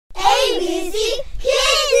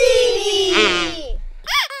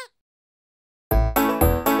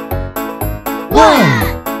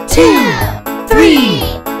2,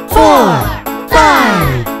 3, 4,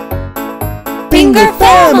 5. Finger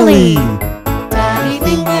family. Daddy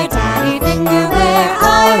finger, where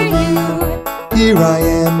are you? Here I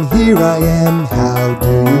am, how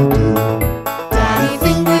do you do? Daddy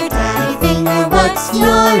finger, what's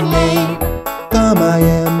your name? Thumb I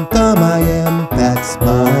am, that's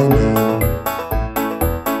my name.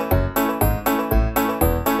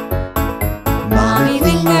 Mommy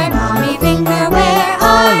finger, where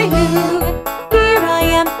are you? Here I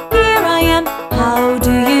am, how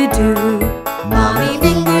do you do? Mommy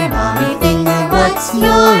finger, what's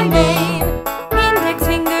your name? Index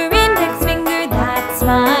finger, that's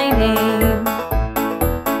my name.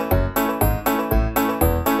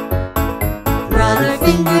 Brother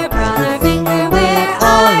finger, where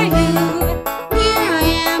are you? Here I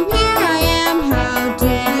am, how do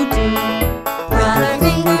you do? Brother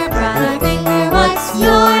finger, what's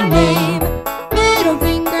your name? Middle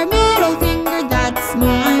finger, that's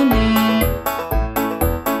my name.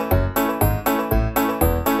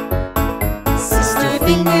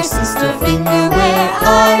 Sister finger, where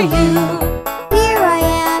are you?